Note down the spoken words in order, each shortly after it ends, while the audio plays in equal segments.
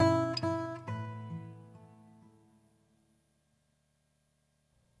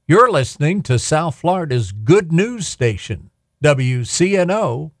You're listening to South Florida's good news station,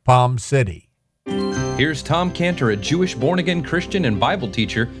 WCNO Palm City. Here's Tom Cantor, a Jewish born-again Christian and Bible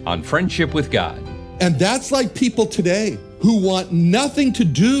teacher on Friendship with God. And that's like people today who want nothing to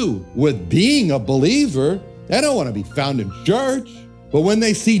do with being a believer. They don't want to be found in church. But when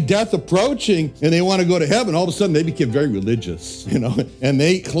they see death approaching and they want to go to heaven, all of a sudden they become very religious, and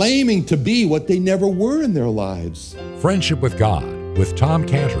they claiming to be what they never were in their lives. Friendship with God with Tom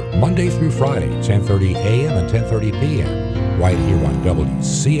Cantor, Monday through Friday, 10:30 a.m. and 10:30 p.m., right here on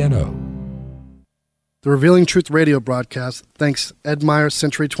WCNO. The Revealing Truth radio broadcast thanks Ed Myers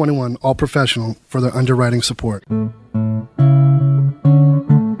Century 21 All Professional for their underwriting support.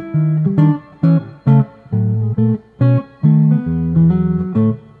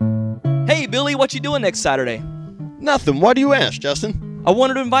 Hey, Billy, what you doing next Saturday? Nothing. Why do you ask, Justin? I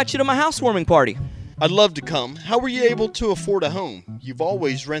wanted to invite you to my housewarming party. I'd love to come. How were you able to afford a home? You've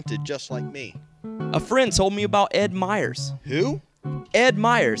always rented just like me. A friend told me about Ed Myers. Who? Ed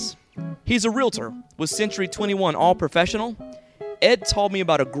Myers. He's a realtor with Century 21 All Professional. Ed told me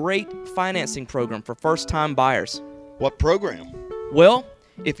about a great financing program for first-time buyers. What program? Well,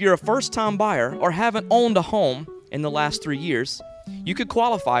 if you're a first-time buyer or haven't owned a home in the last 3 years, you could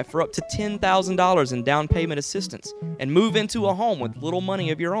qualify for up to $10,000 in down payment assistance and move into a home with little money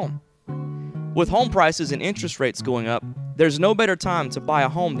of your own. With home prices and interest rates going up, there's no better time to buy a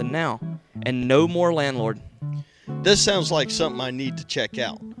home than now, and no more landlord. This sounds like something I need to check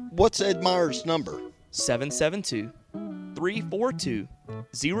out. What's Ed Myers' number?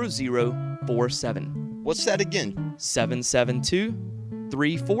 772-342-0047. What's that again?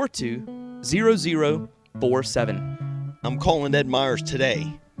 772-342-0047. I'm calling Ed Myers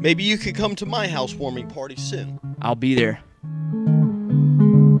today. Maybe you could come to my housewarming party soon. I'll be there.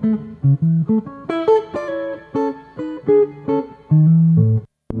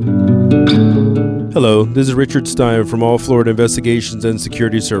 Hello, this is Richard Stein from All Florida Investigations and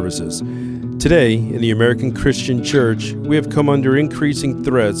Security Services. Today, in the American Christian Church, we have come under increasing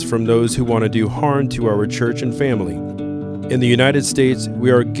threats from those who want to do harm to our church and family. In the United States,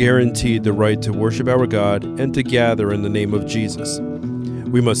 we are guaranteed the right to worship our God and to gather in the name of Jesus.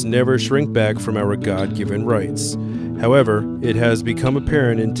 We must never shrink back from our God-given rights. However, it has become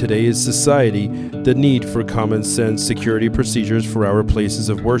apparent in today's society the need for common sense security procedures for our places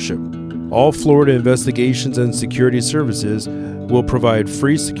of worship. All Florida Investigations and Security Services will provide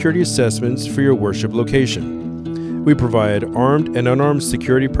free security assessments for your worship location. We provide armed and unarmed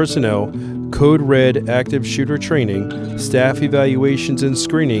security personnel, Code Red active shooter training, staff evaluations and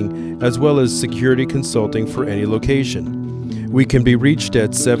screening, as well as security consulting for any location. We can be reached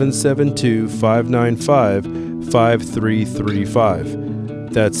at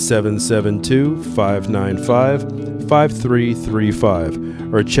 772-595-5335. That's 772-595-5335.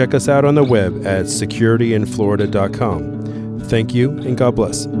 Or check us out on the web at securityinflorida.com. Thank you and God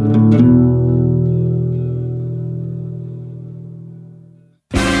bless.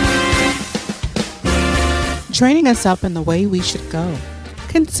 Training us up in the way we should go.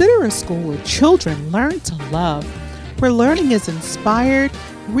 Consider a school where children learn to love, where learning is inspired,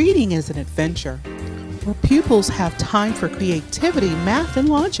 reading is an adventure, where pupils have time for creativity, math, and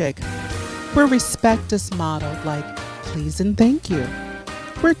logic, where respect is modeled like please and thank you,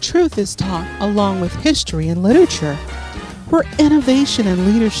 where truth is taught along with history and literature, where innovation and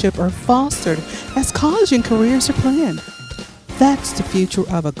leadership are fostered as college and careers are planned. That's the future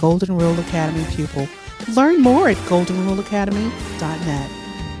of a Golden Rule Academy pupil. Learn more at goldenruleacademy.net.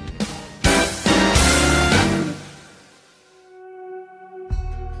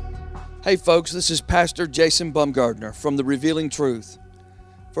 Hey folks, this is Pastor Jason Bumgardner from The Revealing Truth.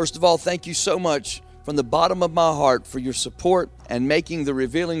 First of all, thank you so much from the bottom of my heart for your support and making The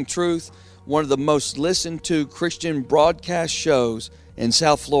Revealing Truth one of the most listened to Christian broadcast shows in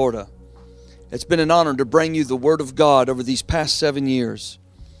South Florida. It's been an honor to bring you the Word of God over these past 7 years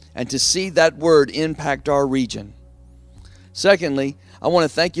and to see that Word impact our region. Secondly, I want to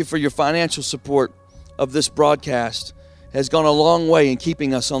thank you for your financial support of this broadcast. It has gone a long way in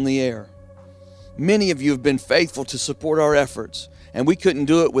keeping us on the air. Many of you have been faithful to support our efforts, and we couldn't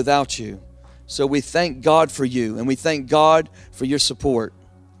do it without you. So we thank God for you, and we thank God for your support.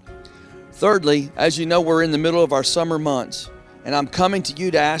 Thirdly, as you know, we're in the middle of our summer months, and I'm coming to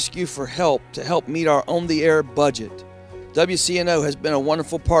you to ask you for help to help meet our on-the-air budget. WCNO has been a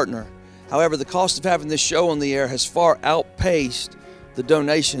wonderful partner. However, the cost of having this show on the air has far outpaced the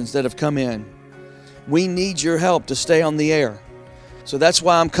donations that have come in. We need your help to stay on the air. So that's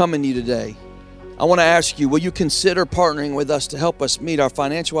why I'm coming to you today. I want to ask you, will you consider partnering with us to help us meet our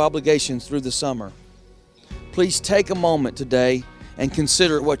financial obligations through the summer? Please take a moment today and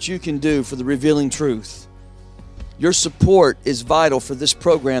consider what you can do for the Revealing Truth. Your support is vital for this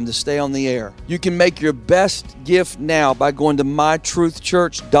program to stay on the air. You can make your best gift now by going to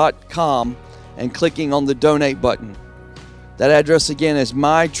mytruthchurch.com and clicking on the donate button. That address again is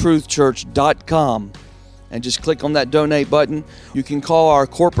mytruthchurch.com, and just click on that donate button. You can call our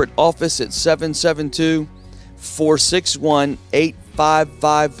corporate office at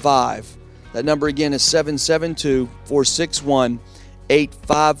 772-461-8555. That number again is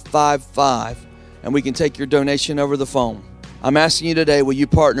 772-461-8555. And we can take your donation over the phone. I'm asking you today, will you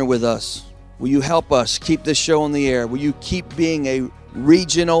partner with us? Will you help us keep this show on the air? Will you keep being a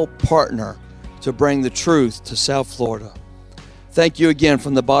regional partner to bring the truth to South Florida? Thank you again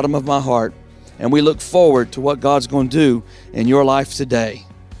from the bottom of my heart, and we look forward to what God's going to do in your life today.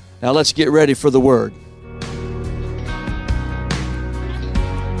 Now let's get ready for the Word.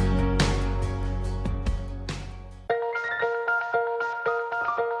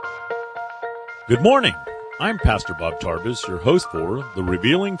 Good morning. I'm Pastor Bob Tarbis, your host for the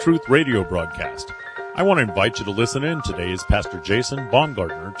Revealing Truth radio broadcast. I want to invite you to listen in today as Pastor Jason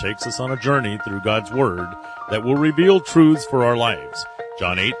Baumgartner takes us on a journey through God's Word that will reveal truths for our lives.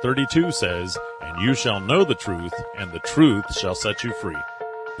 John 8:32 says, "And you shall know the truth, and the truth shall set you free."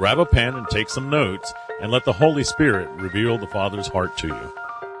 Grab a pen and take some notes, and let the Holy Spirit reveal the Father's heart to you.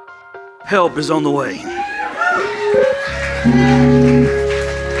 Help is on the way.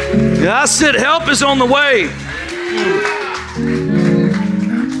 Yeah, I said help is on the way.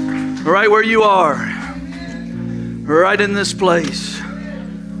 Right where you are. Right in this place.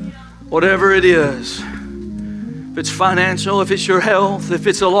 Whatever it is. If it's financial, if it's your health, if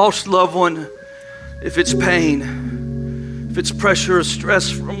it's a lost loved one, if it's pain, if it's pressure or stress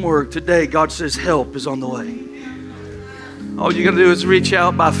from work, today God says help is on the way. All you got to do is reach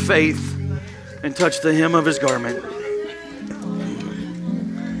out by faith and touch the hem of His garment.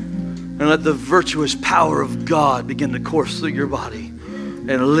 And let the virtuous power of God begin to course through your body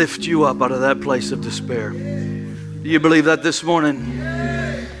and lift you up out of that place of despair. Do you believe that this morning?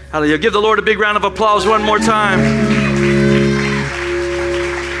 Hallelujah. Give the Lord a big round of applause one more time.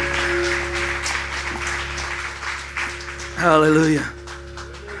 Hallelujah.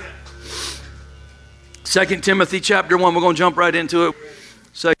 2 Timothy chapter 1, we're going to jump right into it.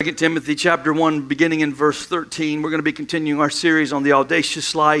 2 Timothy chapter 1, beginning in verse 13. We're going to be continuing our series on the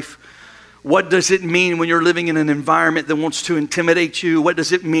audacious life. What does it mean when you're living in an environment that wants to intimidate you? What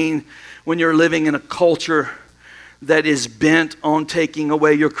does it mean when you're living in a culture that is bent on taking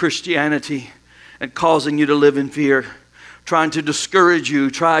away your Christianity and causing you to live in fear, trying to discourage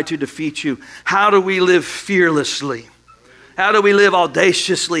you, try to defeat you? How do we live fearlessly? How do we live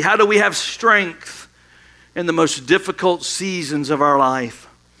audaciously? How do we have strength in the most difficult seasons of our life?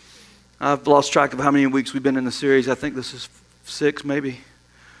 I've lost track of how many weeks we've been in the series. I think this is 6, maybe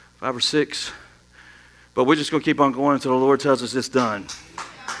 5 or 6. But we're just going to keep on going until the Lord tells us it's done.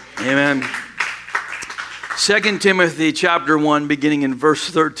 Amen. 2 Timothy chapter 1, beginning in verse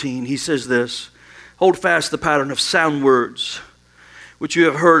 13, he says this: "Hold fast the pattern of sound words, which you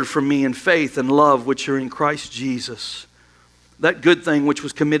have heard from me in faith and love which are in Christ Jesus. That good thing which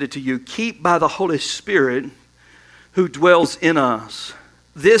was committed to you, keep by the Holy Spirit who dwells in us.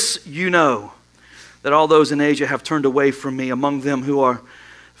 This you know, that all those in Asia have turned away from me, among them who are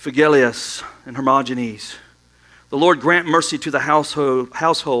Phygellus and Hermogenes. The Lord grant mercy to the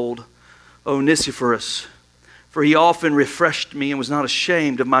household Onesiphorus, for he often refreshed me and was not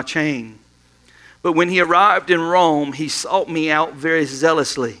ashamed of my chain. But when he arrived in Rome, he sought me out very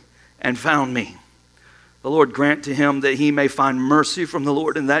zealously and found me. The Lord grant to him that he may find mercy from the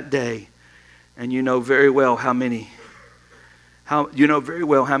Lord in that day. And you know very well how many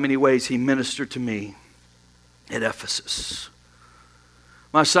ways he ministered to me at Ephesus."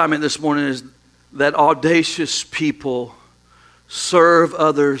 My assignment this morning is that audacious people serve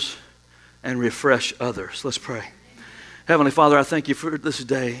others and refresh others. Let's pray. Heavenly Father, I thank you for this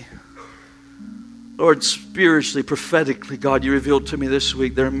day. Lord, spiritually, prophetically, God, you revealed to me this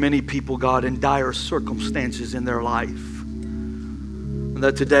week there are many people, God, in dire circumstances in their life. And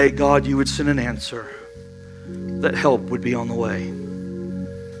that today, God, you would send an answer, that help would be on the way.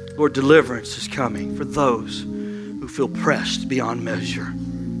 Lord, deliverance is coming for those who feel pressed beyond measure.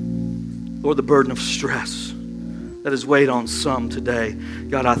 Lord, the burden of stress that has weighed on some today,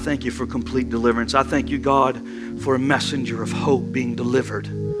 God, I thank you for complete deliverance. I thank you, God, for a messenger of hope being delivered.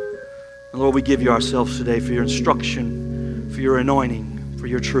 And Lord, we give you ourselves today for your instruction, for your anointing, for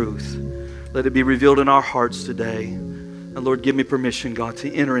your truth. Let it be revealed in our hearts today. And Lord, give me permission, God, to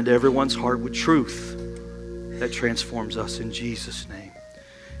enter into everyone's heart with truth that transforms us in Jesus' name.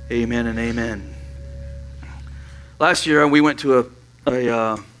 Amen and amen. Last year, we went to a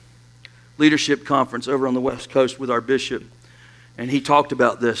a leadership conference over on the West Coast with our bishop, and he talked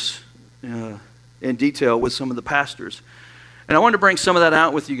about this in detail with some of the pastors. And I wanted to bring some of that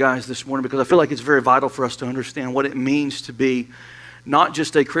out with you guys this morning because I feel like it's very vital for us to understand what it means to be not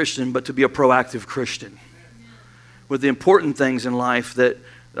just a Christian, but to be a proactive Christian. With the important things in life that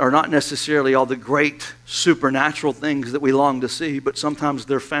are not necessarily all the great supernatural things that we long to see, but sometimes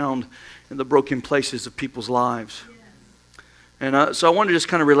they're found in the broken places of people's lives. And so I want to just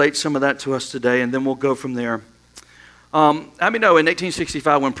kind of relate some of that to us today, and then we'll go from there. How many know in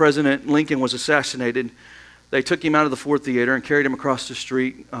 1865 when President Lincoln was assassinated, they took him out of the Ford Theater and carried him across the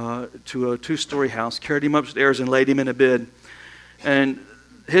street to a two-story house, carried him upstairs and laid him in a bed. And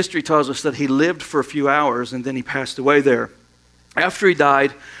history tells us that he lived for a few hours and then he passed away there. After he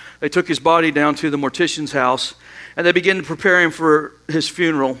died, they took his body down to the mortician's house and they began preparing for his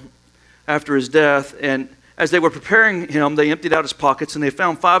funeral after his death. And as they were preparing him, they emptied out his pockets and they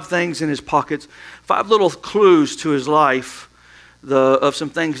found 5 things in his pockets, 5 little clues to his life of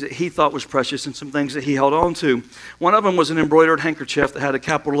some things that he thought was precious and some things that he held on to. One of them was an embroidered handkerchief that had a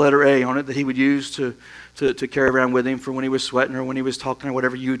capital letter A on it that he would use to carry around with him for when he was sweating or when he was talking or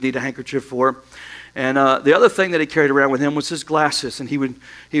whatever you would need a handkerchief for. And the other thing that he carried around with him was his glasses, and he would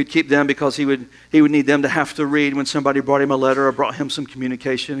keep them because he would need them to have to read when somebody brought him a letter or brought him some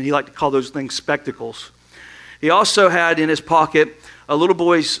communication, and he liked to call those things spectacles. He also had in his pocket a little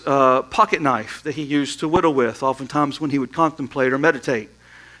boy's pocket knife that he used to whittle with, oftentimes when he would contemplate or meditate.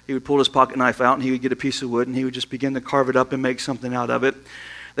 He would pull his pocket knife out and he would get a piece of wood and he would just begin to carve it up and make something out of it.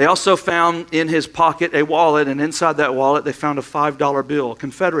 They also found in his pocket a wallet, and inside that wallet they found a $5 bill, a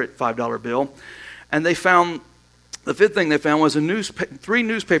Confederate $5 bill. And they found, the 5th thing they found was 3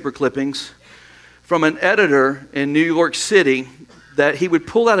 newspaper clippings from an editor in New York City that he would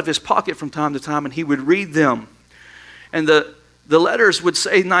pull out of his pocket from time to time and he would read them. And the letters would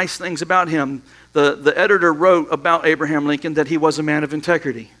say nice things about him. The editor wrote about Abraham Lincoln that he was a man of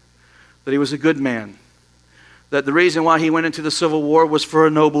integrity, that he was a good man, that the reason why he went into the Civil War was for a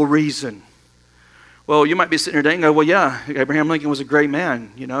noble reason. Well, you might be sitting here today and go, well, yeah, Abraham Lincoln was a great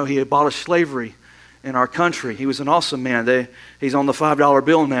man. You know, he abolished slavery in our country. He was an awesome man. He's on the $5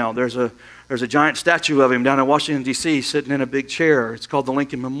 bill now. There's a giant statue of him down in Washington, D.C., sitting in a big chair. It's called the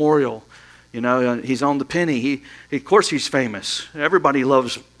Lincoln Memorial. You know, he's on the penny. Of course he's famous. Everybody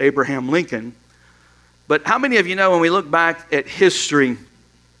loves Abraham Lincoln. But how many of you know when we look back at history,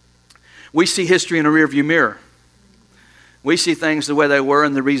 we see history in a rearview mirror? We see things the way they were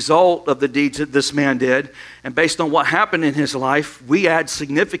and the result of the deeds that this man did. And based on what happened in his life, we add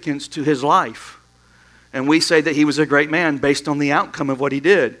significance to his life. And we say that he was a great man based on the outcome of what he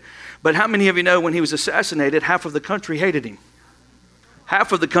did. But how many of you know when he was assassinated, half of the country hated him?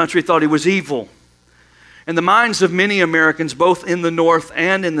 Half of the country thought he was evil. In the minds of many Americans, both in the North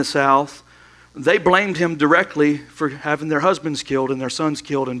and in the South, they blamed him directly for having their husbands killed and their sons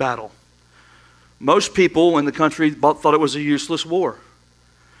killed in battle. Most people in the country thought it was a useless war.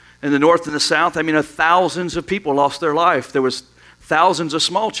 In the North and the South, thousands of people lost their life. There was thousands of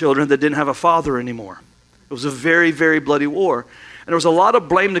small children that didn't have a father anymore. It was a very, very bloody war. And there was a lot of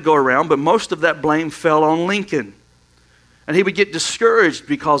blame to go around, but most of that blame fell on Lincoln. And he would get discouraged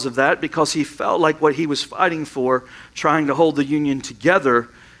because of that, because he felt like what he was fighting for, trying to hold the Union together,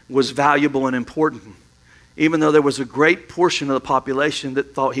 was valuable and important. Even though there was a great portion of the population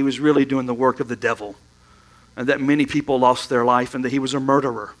that thought he was really doing the work of the devil, and that many people lost their life, and that he was a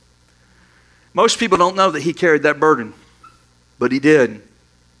murderer. Most people don't know that he carried that burden, but he did.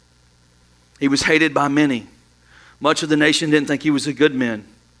 He was hated by many. Much of the nation didn't think he was a good man.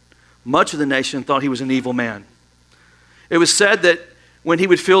 Much of the nation thought he was an evil man. It was said that when he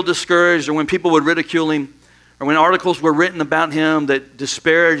would feel discouraged, or when people would ridicule him, or when articles were written about him that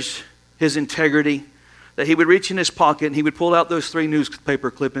disparaged his integrity, that he would reach in his pocket and he would pull out those 3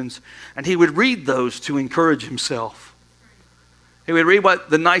 newspaper clippings and he would read those to encourage himself. He would read what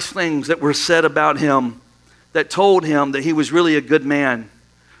the nice things that were said about him that told him that he was really a good man.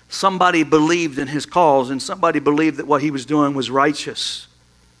 Somebody believed in his cause and somebody believed that what he was doing was righteous.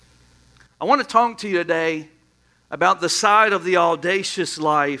 I want to talk to you today about the side of the audacious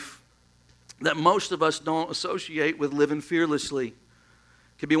life that most of us don't associate with living fearlessly. It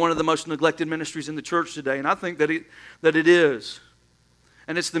could be one of the most neglected ministries in the church today, and I think that it is.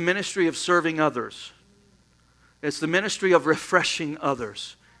 And it's the ministry of serving others. It's the ministry of refreshing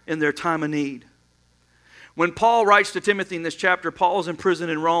others in their time of need. When Paul writes to Timothy in this chapter, Paul's in prison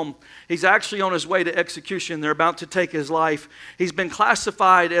in Rome. He's actually on his way to execution. They're about to take his life. He's been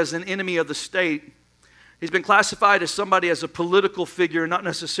classified as an enemy of the state. He's been classified as somebody as a political figure, not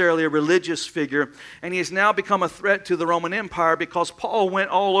necessarily a religious figure. And he has now become a threat to the Roman Empire because Paul went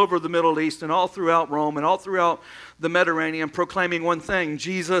all over the Middle East and all throughout Rome and all throughout the Mediterranean proclaiming one thing: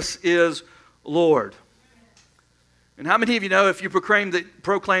 Jesus is Lord. And how many of you know if you proclaim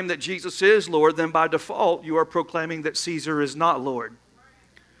that Jesus is Lord, then by default you are proclaiming that Caesar is not Lord?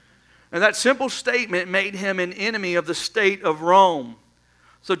 And that simple statement made him an enemy of the state of Rome.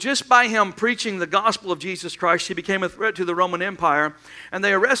 So just by him preaching the gospel of Jesus Christ, he became a threat to the Roman Empire. And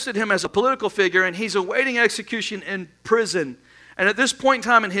they arrested him as a political figure, and he's awaiting execution in prison. And at this point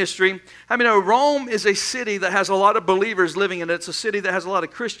in time in history, I mean, Rome is a city that has a lot of believers living in it. It's a city that has a lot of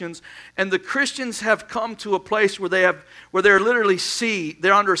Christians. And the Christians have come to a place where they're literally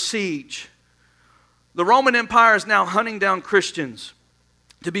they're under siege. The Roman Empire is now hunting down Christians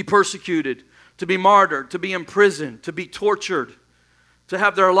to be persecuted, to be martyred, to be imprisoned, to be tortured, to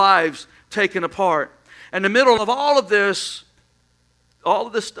have their lives taken apart. In the middle of all of this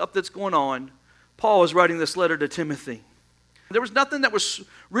stuff that's going on, Paul is writing this letter to Timothy. There was nothing that was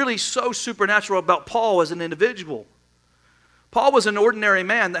really so supernatural about Paul as an individual. Paul was an ordinary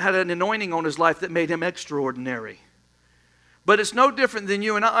man that had an anointing on his life that made him extraordinary. But it's no different than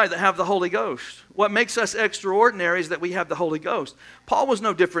you and I that have the Holy Ghost. What makes us extraordinary is that we have the Holy Ghost. Paul was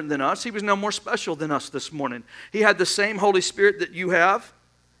no different than us. He was no more special than us this morning. He had the same Holy Spirit that you have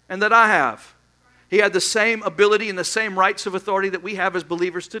and that I have. He had the same ability and the same rights of authority that we have as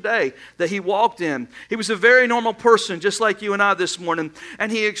believers today, that he walked in. He was a very normal person, just like you and I this morning, and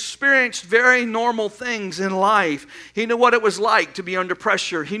he experienced very normal things in life. He knew what it was like to be under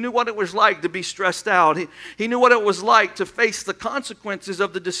pressure. He knew what it was like to be stressed out. He knew what it was like to face the consequences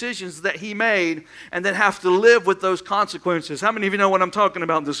of the decisions that he made and then have to live with those consequences. How many of you know what I'm talking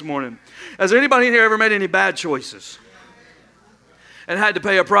about this morning? Has anybody in here ever made any bad choices and had to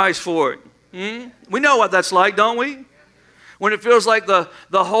pay a price for it? We know what that's like, don't we? When it feels like the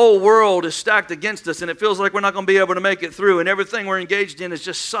whole world is stacked against us and it feels like we're not going to be able to make it through and everything we're engaged in is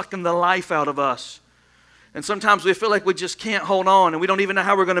just sucking the life out of us. And sometimes we feel like we just can't hold on and we don't even know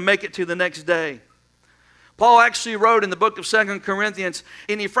how we're going to make it to the next day. Paul actually wrote in the book of 2 Corinthians,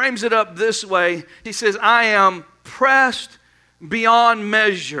 and he frames it up this way. He says, I am pressed beyond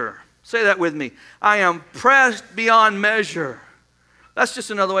measure. Say that with me. I am pressed beyond measure. That's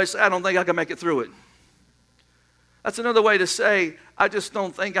just another way to say, I don't think I can make it through it. That's another way to say, I just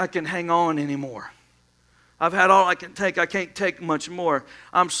don't think I can hang on anymore. I've had all I can take. I can't take much more.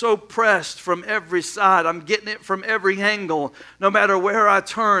 I'm so pressed from every side. I'm getting it from every angle. No matter where I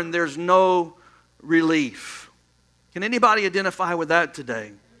turn, there's no relief. Can anybody identify with that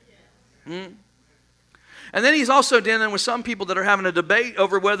today? And then he's also dealing with some people that are having a debate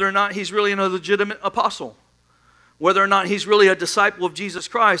over whether or not he's really a legitimate apostle. Whether or not he's really a disciple of Jesus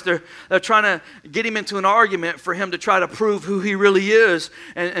Christ. They're trying to get him into an argument for him to try to prove who he really is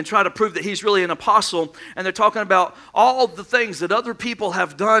and try to prove that he's really an apostle. And they're talking about all the things that other people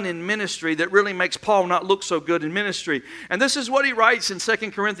have done in ministry that really makes Paul not look so good in ministry. And this is what he writes in 2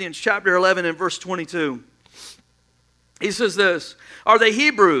 Corinthians chapter 11 and verse 22. He says this, are they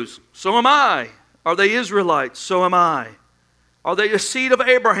Hebrews? So am I. Are they Israelites? So am I. Are they the seed of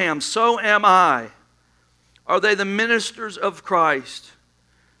Abraham? So am I. Are they the ministers of Christ?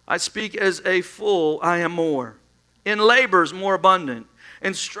 I speak as a fool, I am more. In labors more abundant.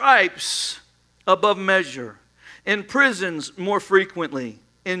 In stripes above measure. In prisons more frequently.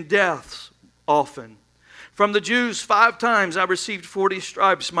 In deaths often. From the Jews 5 times I received 40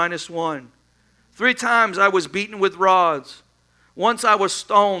 stripes minus 1. 3 times I was beaten with rods. Once I was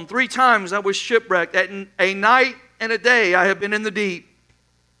stoned. 3 times I was shipwrecked. At a night and a day I have been in the deep.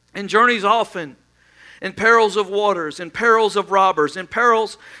 In journeys often. In perils of waters, in perils of robbers, in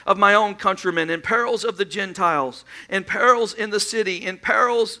perils of my own countrymen, in perils of the Gentiles, in perils in the city, in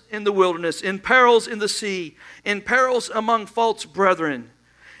perils in the wilderness, in perils in the sea, in perils among false brethren,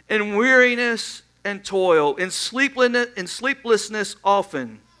 in weariness and toil, in sleeplessness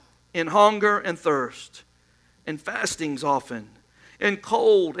often, in hunger and thirst, in fastings often, in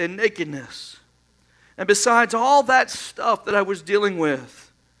cold and nakedness. And besides all that stuff that I was dealing with,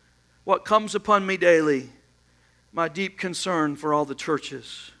 what comes upon me daily, my deep concern for all the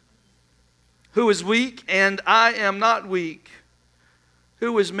churches. Who is weak, and I am not weak?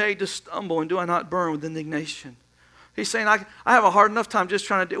 Who is made to stumble, and do I not burn with indignation? He's saying, I have a hard enough time just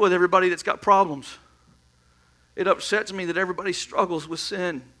trying to deal with everybody that's got problems. It upsets me that everybody struggles with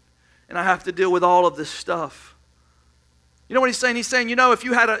sin, and I have to deal with all of this stuff. You know what he's saying? He's saying, you know, if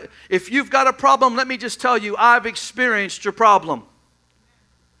you've got a problem, let me just tell you, I've experienced your problem.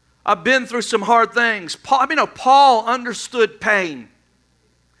 I've been through some hard things. Paul understood pain.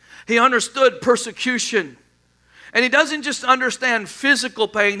 He understood persecution. And he doesn't just understand physical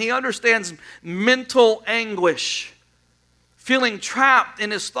pain, he understands mental anguish, feeling trapped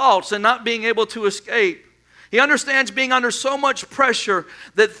in his thoughts and not being able to escape. He understands being under so much pressure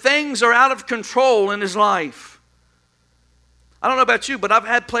that things are out of control in his life. I don't know about you, but I've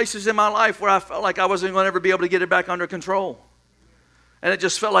had places in my life where I felt like I wasn't going to ever be able to get it back under control. And it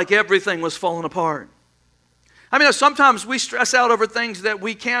just felt like everything was falling apart. I mean, sometimes we stress out over things that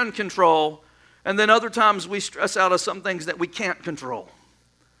we can control, and then other times we stress out of some things that we can't control.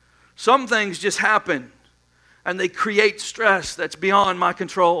 Some things just happen, and they create stress that's beyond my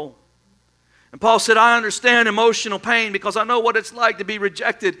control. And Paul said, I understand emotional pain because I know what it's like to be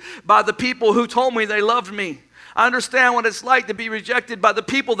rejected by the people who told me they loved me. I understand what it's like to be rejected by the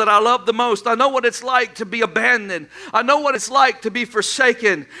people that I love the most. I know what it's like to be abandoned. I know what it's like to be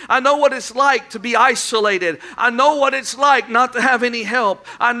forsaken. I know what it's like to be isolated. I know what it's like not to have any help.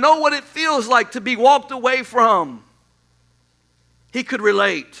 I know what it feels like to be walked away from. He could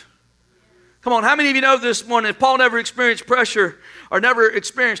relate. Come on, how many of you know this morning, if Paul never experienced pressure or never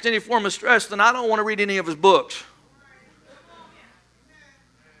experienced any form of stress, then I don't want to read any of his books.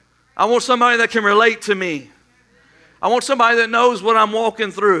 I want somebody that can relate to me. I want somebody that knows what I'm walking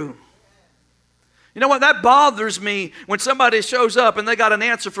through. You know what? That bothers me when somebody shows up and they got an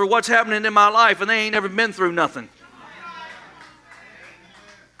answer for what's happening in my life and they ain't never been through nothing.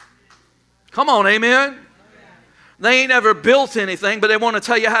 Come on, amen? They ain't ever built anything, but they want to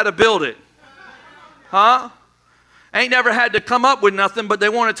tell you how to build it. Huh? Ain't never had to come up with nothing, but they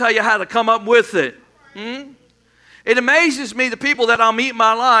want to tell you how to come up with it. It amazes me the people that I'll meet in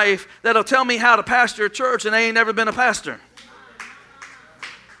my life that'll tell me how to pastor a church and they ain't never been a pastor.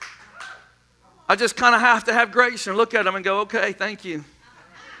 I just kind of have to have grace and look at them and go, okay, thank you.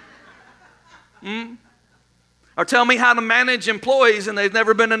 Or tell me how to manage employees and they've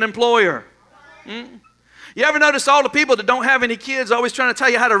never been an employer. You ever notice all the people that don't have any kids always trying to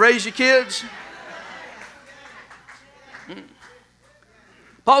tell you how to raise your kids?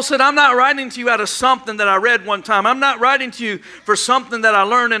 Paul said, I'm not writing to you out of something that I read one time. I'm not writing to you for something that I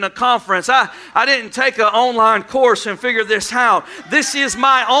learned in a conference. I didn't take an online course and figure this out. This is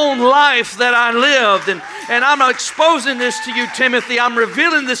my own life that I lived. And I'm exposing this to you, Timothy. I'm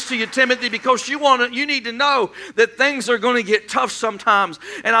revealing this to you, Timothy, because you need to know that things are going to get tough sometimes.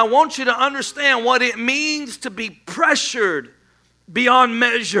 And I want you to understand what it means to be pressured beyond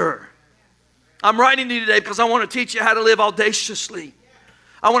measure. I'm writing to you today because I want to teach you how to live audaciously.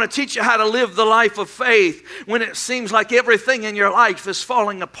 I want to teach you how to live the life of faith when it seems like everything in your life is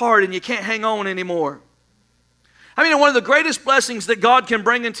falling apart and you can't hang on anymore. I mean, one of the greatest blessings that God can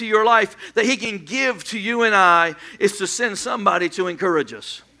bring into your life, that He can give to you and I, is to send somebody to encourage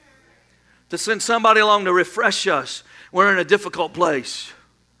us. To send somebody along to refresh us. We're in a difficult place.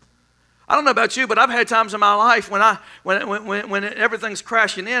 I don't know about you, but I've had times in my life when everything's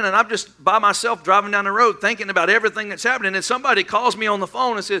crashing in and I'm just by myself driving down the road thinking about everything that's happening, and somebody calls me on the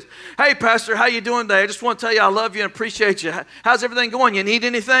phone and says, hey, Pastor, how you doing today? I just want to tell you I love you and appreciate you. How's everything going? You need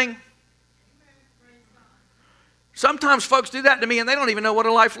anything? Sometimes folks do that to me and they don't even know what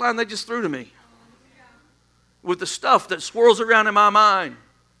a lifeline they just threw to me with the stuff that swirls around in my mind.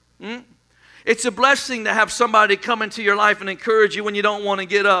 It's a blessing to have somebody come into your life and encourage you when you don't want to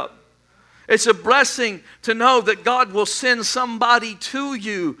get up. It's a blessing to know that God will send somebody to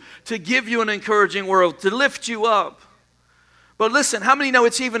you to give you an encouraging word, to lift you up. But listen, how many know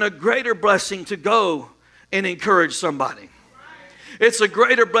it's even a greater blessing to go and encourage somebody? It's a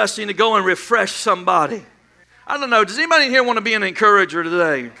greater blessing to go and refresh somebody. I don't know, does anybody in here want to be an encourager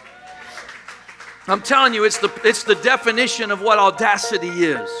today? I'm telling you, it's the definition of what audacity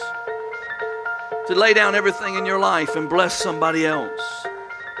is. To lay down everything in your life and bless somebody else.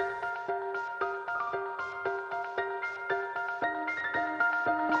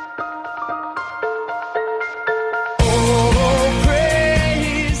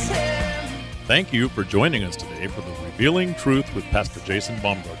 Thank you for joining us today for the Revealing Truth with Pastor Jason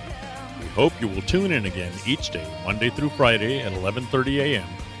Baumgartner. We hope you will tune in again each day, Monday through Friday at 11:30 a.m.,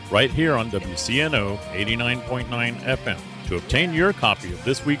 right here on WCNO 89.9 FM. To obtain your copy of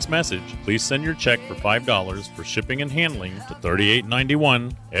this week's message, please send your check for $5 for shipping and handling to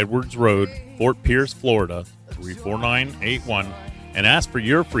 3891 Edwards Road, Fort Pierce, Florida, 34981, and ask for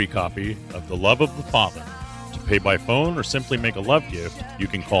your free copy of The Love of the Father. To pay by phone or simply make a love gift, you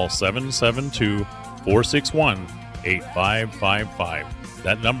can call 772-461-8555.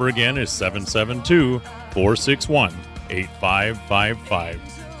 That number again is 772-461-8555.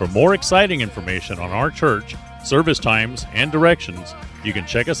 For more exciting information on our church, service times, and directions, you can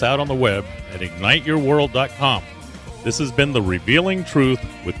check us out on the web at igniteyourworld.com. This has been The Revealing Truth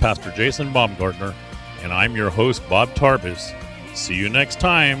with Pastor Jason Baumgartner, and I'm your host, Bob Tarbis. See you next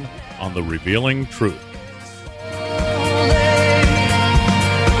time on The Revealing Truth.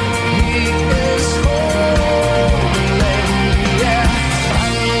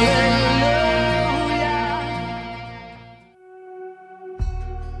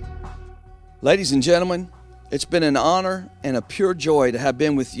 Ladies and gentlemen, it's been an honor and a pure joy to have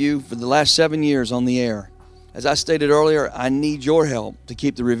been with you for the last 7 years on the air. As I stated earlier, I need your help to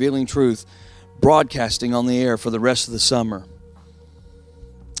keep The Revealing Truth broadcasting on the air for the rest of the summer.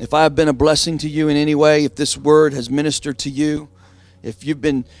 If I have been a blessing to you in any way, if this word has ministered to you, if you've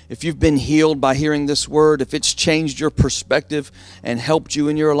been healed by hearing this word, if it's changed your perspective and helped you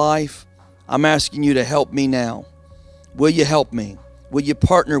in your life, I'm asking you to help me now. Will you help me? Will you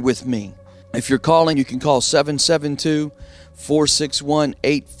partner with me? If you're calling, you can call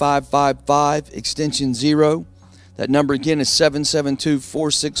 772-461-8555, extension 0. That number again is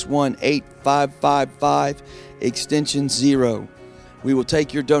 772-461-8555, extension 0. We will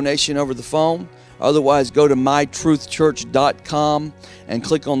take your donation over the phone. Otherwise, go to mytruthchurch.com and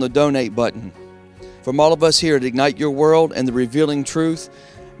click on the donate button. From all of us here at Ignite Your World and The Revealing Truth,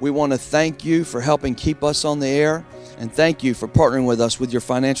 we want to thank you for helping keep us on the air, and thank you for partnering with us with your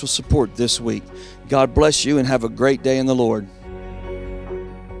financial support this week. God bless you and have a great day in the Lord.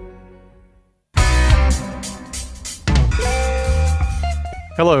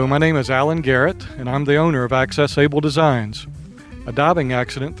 Hello, my name is Alan Garrett, and I'm the owner of Access Able Designs. A diving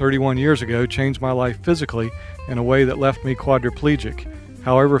accident 31 years ago changed my life physically in a way that left me quadriplegic.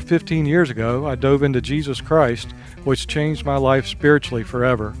 However, 15 years ago, I dove into Jesus Christ, which changed my life spiritually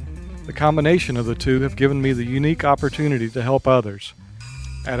forever. The combination of the two have given me the unique opportunity to help others.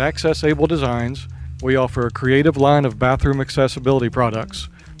 At Access Able Designs, we offer a creative line of bathroom accessibility products,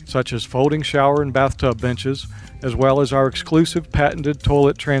 such as folding shower and bathtub benches, as well as our exclusive patented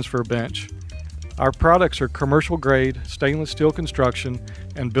toilet transfer bench. Our products are commercial-grade, stainless steel construction,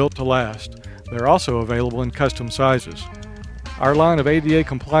 and built to last. They're also available in custom sizes. Our line of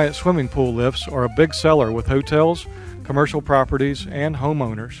ADA-compliant swimming pool lifts are a big seller with hotels, commercial properties, and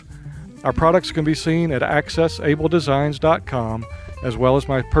homeowners. Our products can be seen at accessabledesigns.com, as well as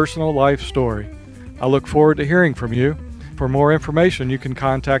my personal life story. I look forward to hearing from you. For more information, you can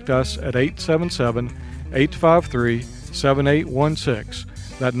contact us at 877-853-7816.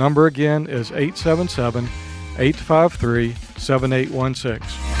 That number again is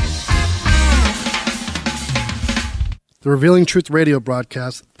 877-853-7816. The Revealing Truth radio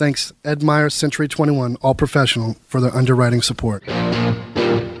broadcast thanks Ed Meyer, Century 21, All Professional, for their underwriting support.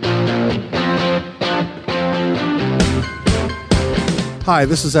 Hi,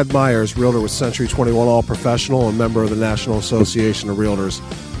 this is Ed Myers, Realtor with Century 21 All Professional and member of the National Association of Realtors.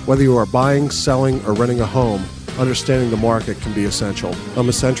 Whether you are buying, selling, or renting a home, understanding the market can be essential. I'm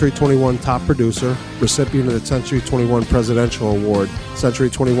a Century 21 top producer, recipient of the Century 21 Presidential Award, Century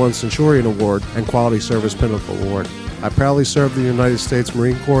 21 Centurion Award, and Quality Service Pinnacle Award. I proudly served the United States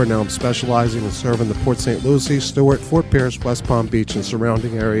Marine Corps, and now I'm specializing in serving the Port St. Lucie, Stewart, Fort Pierce, West Palm Beach, and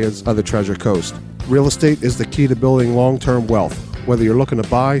surrounding areas of the Treasure Coast. Real estate is the key to building long-term wealth. Whether you're looking to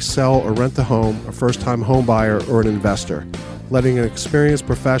buy, sell, or rent a home, a first-time home buyer, or an investor, letting an experienced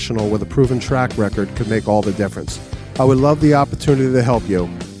professional with a proven track record could make all the difference. I would love the opportunity to help you.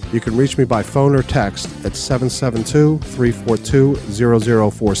 You can reach me by phone or text at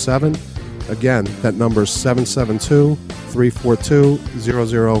 772-342-0047. Again, that number is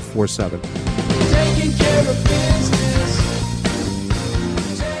 772-342-0047. Taking care of business.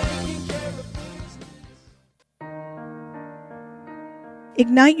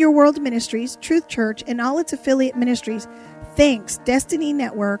 Ignite Your World Ministries, Truth Church, and all its affiliate ministries thanks Destiny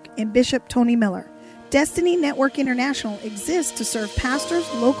Network and Bishop Tony Miller. Destiny Network International exists to serve pastors,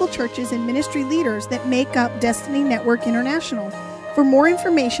 local churches, and ministry leaders that make up Destiny Network International. For more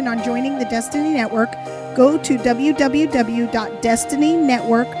information on joining the Destiny Network, go to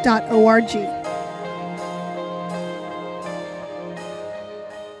www.destinynetwork.org.